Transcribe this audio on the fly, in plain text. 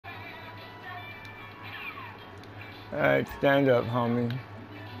Alright, stand up, homie.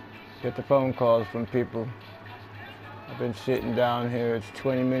 Get the phone calls from people. I've been sitting down here. It's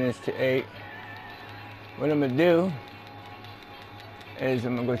 20 minutes to 8. What I'm gonna do is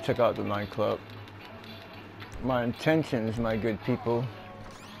I'm gonna go check out the nightclub. My intentions, my good people,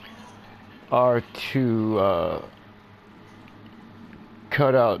 are to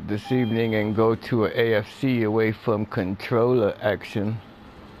cut out this evening and go to a AFC away from controller action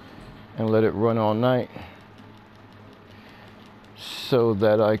and let it run all night so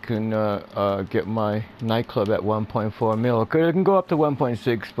that I can get my nightclub at 1.4 mil. It can go up to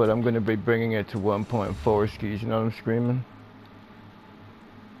 1.6, but I'm going to be bringing it to 1.4 skis. You know what I'm screaming?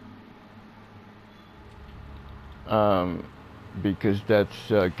 Because that's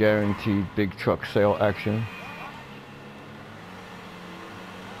guaranteed big truck sale action.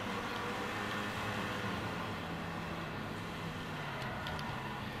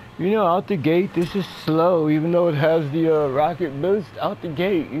 You know, out the gate, this is slow, even though it has the rocket boost. Out the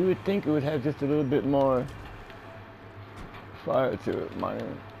gate, you would think it would have just a little bit more fire to it,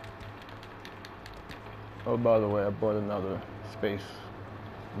 man. Oh, by the way, I bought another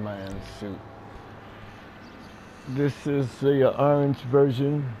spaceman suit. This is the orange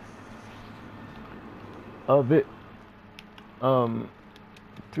version of it.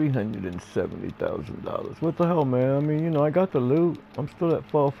 $370,000. What the hell, man? I mean, you know, I got the loot. I'm still at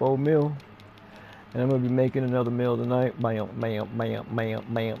 4 mil. And I'm going to be making another meal tonight. Bam.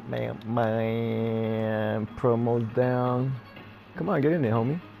 Promos down. Come on, get in there,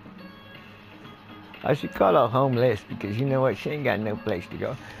 homie. I should call her homeless because you know what? She ain't got no place to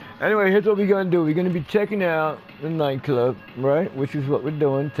go. Anyway, here's what we're going to do. We're going to be checking out the nightclub, right? Which is what we're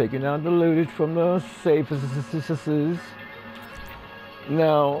doing. Taking out the lootage from the safes.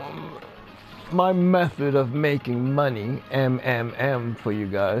 Now, my method of making money, MMM for you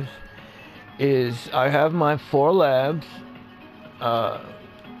guys, is I have my 4 labs,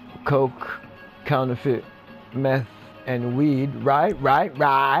 coke, counterfeit, meth, and weed, right,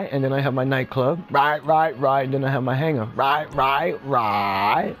 and then I have my nightclub, right, and then I have my hangar, right.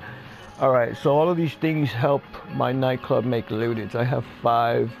 All right, so all of these things help my nightclub make lootage. I have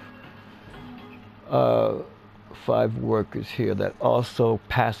 5 workers here that also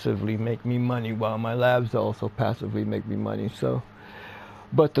passively make me money, while my labs also passively make me money. So,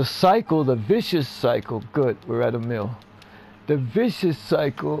 but the cycle, the vicious cycle, good, we're at a mil. The vicious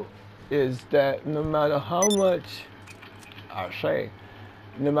cycle is that no matter how much I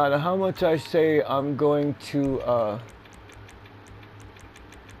say I'm going to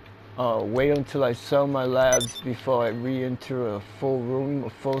wait until I sell my labs before I re-enter a full room, a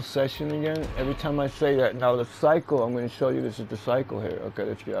full session again. Every time I say that, now the cycle, I'm going to show you this is the cycle here. Okay,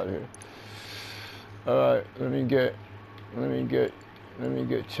 let's get out of here. All right, let me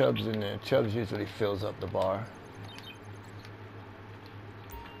get Chubbs in there. Chubbs usually fills up the bar.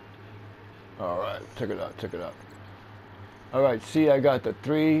 All right, check it out. All right, see, I got the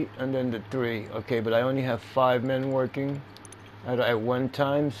 3 and then the 3. Okay, but I only have 5 men working at one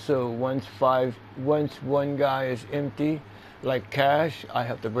time. So once one guy is empty, like cash, I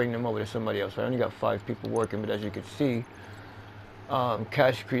have to bring them over to somebody else. I only got 5 people working, but as you can see,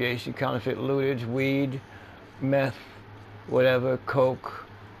 cash creation, counterfeit lootage, weed, meth, whatever, coke,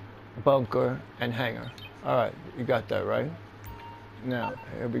 bunker, and hangar. All right, you got that right? Now,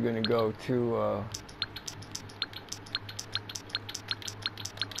 here we're gonna go to,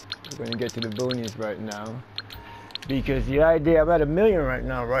 we're gonna get to the boonies right now. Because the idea, I'm at 1 million right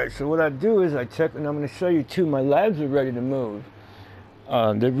now, right? So what I do is I check, and I'm gonna show you too, my labs are ready to move.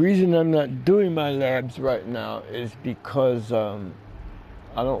 The reason I'm not doing my labs right now is because I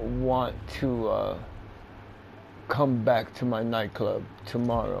don't want to come back to my nightclub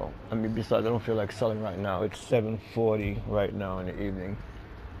tomorrow. I mean, besides, I don't feel like selling right now. It's 7:40 right now in the evening.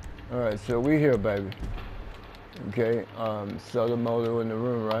 All right, so we're here, baby. Okay, sell the motor in the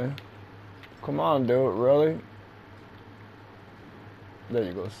room, right? Come on, dude, really? There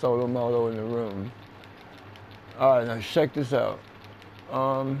you go, solo moto in the room. All right, now check this out.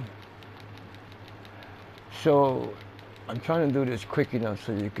 So I'm trying to do this quick enough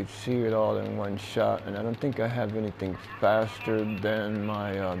so you could see it all in one shot, and I don't think I have anything faster than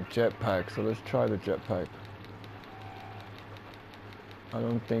my jetpack, so let's try the jetpack. I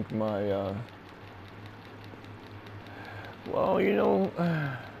don't think my, well, you know,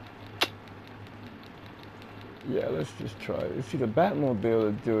 yeah, let's just try it. See, the Batmobile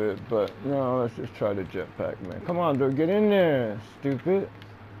would do it, but no, let's just try the jetpack, man. Come on, dude, get in there, stupid.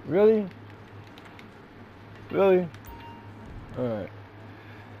 Really? Really? All right.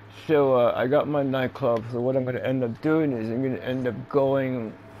 So I got my nightclub, so what I'm going to end up doing is I'm going to end up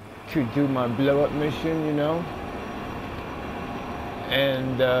going to do my blow-up mission, you know?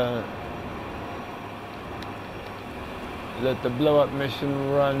 and let the blow up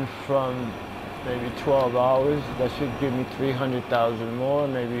mission run from maybe 12 hours. That should give me 300,000 more,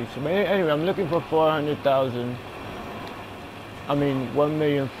 maybe. So anyway, I'm looking for 400,000. I mean,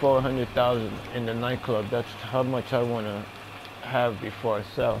 1,400,000 in the nightclub. That's how much I want to have before I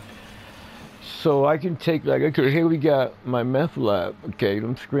sell. So I can take, like, okay, here we got my meth lab. Okay,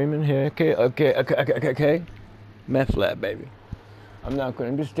 I'm screaming here. Okay. Meth lab, baby. I'm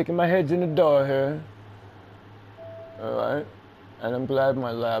just sticking my heads in the door here. All right. And I'm glad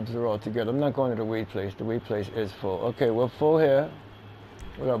my labs are all together. I'm not going to the weed place. The weed place is full. Okay, we're full here.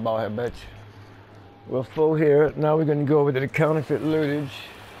 What up, bald head bitch? We're full here. Now we're going to go over to the counterfeit lootage.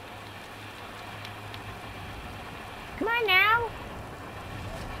 Come on now.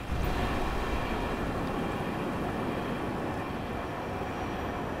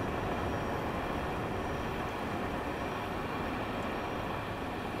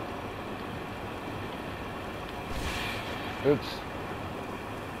 Oops.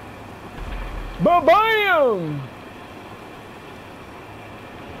 Ba-bam!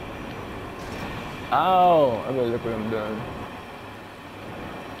 Ow! I better look what I'm doing.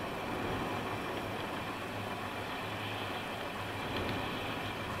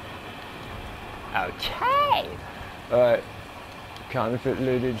 Okay. Alright. Counterfeit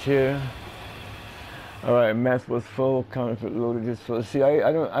lootage here. Alright, meth was full, counterfeit lootage is full. See,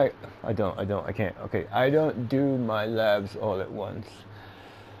 I can't. Okay, I don't do my labs all at once.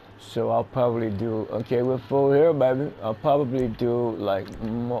 So I'll probably do, okay, we're full here, baby. I'll probably do like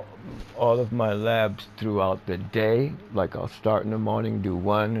all of my labs throughout the day. Like I'll start in the morning, do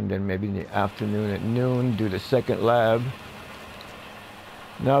one, and then maybe in the afternoon at noon, do the second lab.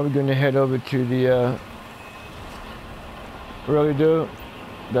 Now we're gonna head over to the, really dude,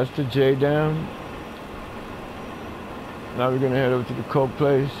 that's the J down. Now we're gonna head over to the coke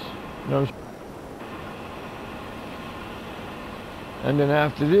place. And then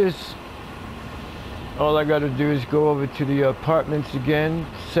after this, all I gotta do is go over to the apartments again,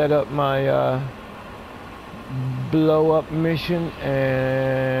 set up my blow up mission,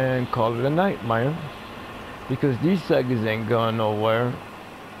 and call it a night, man. Because these suckers ain't going nowhere.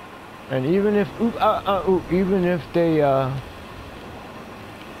 And even if, even if they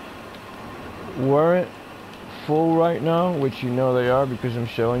weren't full right now, which you know they are because I'm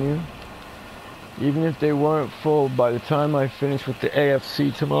showing you. Even if they weren't full, by the time I finish with the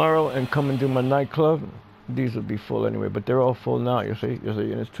AFC tomorrow and come and do my nightclub, these will be full anyway. But they're all full now, you see.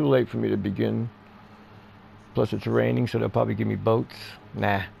 And it's too late for me to begin. Plus it's raining, so they'll probably give me boats.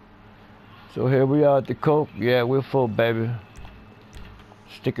 Nah. So here we are at the coke. Yeah, we're full, baby.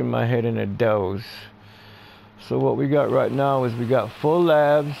 Sticking my head in a doze. So what we got right now is we got full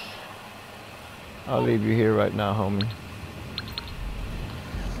labs. I'll leave you here right now, homie.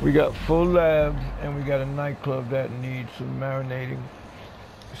 We got full labs and we got a nightclub that needs some marinating.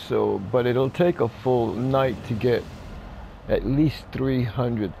 So, but it'll take a full night to get at least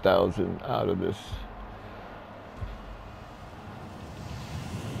 300,000 out of this.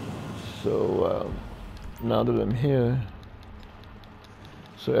 So now that I'm here,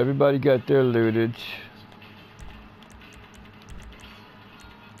 so everybody got their lootage.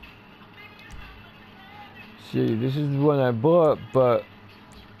 See, this is the one I bought, but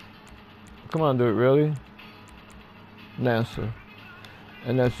come on, dude, really? NASA.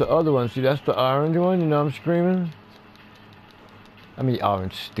 And that's the other one. See, that's the orange one, you know I'm screaming? I mean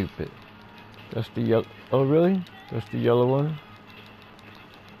orange, stupid. That's the yellow, oh really? That's the yellow one.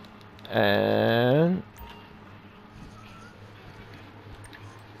 And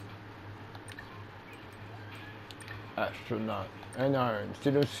astronaut and orange. See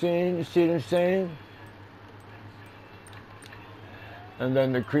what I'm saying? You see what I'm saying? And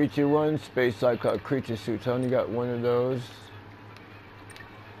then the creature one, space icon creature suits. I only got one of those.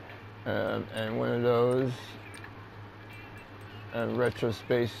 And one of those. And retro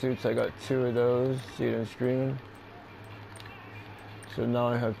space suits, I got two of those. See what I'm screaming? So now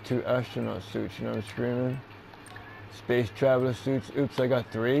I have two astronaut suits, you know what I'm screaming? Space traveler suits. Oops, I got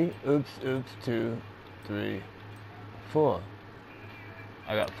three. Oops, 2, 3, 4.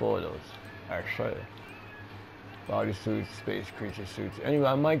 I got 4 of those. Actually. Body suits, space creature suits. Anyway,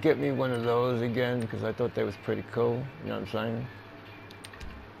 I might get me one of those again because I thought they was pretty cool. You know what I'm saying?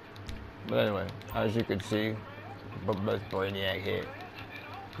 But anyway, as you can see, let's Brainiac here.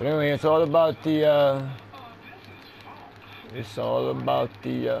 But anyway, it's all about the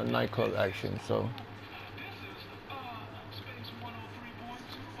nightclub action. So,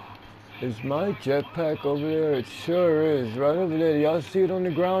 is my jetpack over there? It sure is, right over there. Y'all see it on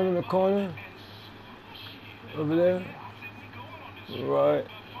the ground in the corner? Over there? Right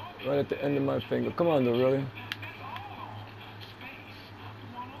at the end of my finger. Come on, though, really.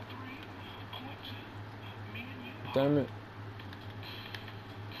 Damn it.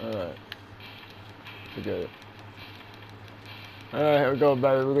 Alright. Forget it. Alright, here we go,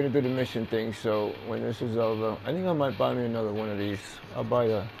 baby. We're gonna do the mission thing, so when this is over, I think I might buy me another one of these. I'll buy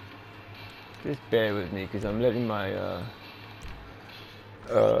the... Just bear with me, because I'm letting my,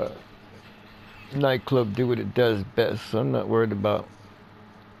 Nightclub do what it does best, so I'm not worried about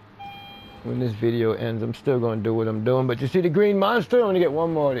when this video ends. I'm still gonna do what I'm doing, but you see the green monster? I'm gonna get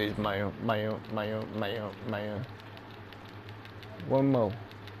one more of these. My own. One more.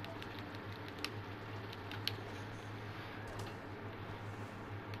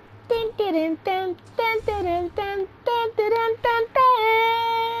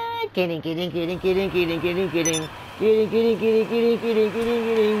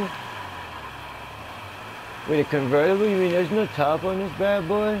 Wait, a convertible? You mean there's no top on this bad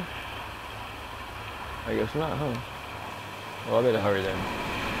boy? I guess not, huh? Well, I better hurry then.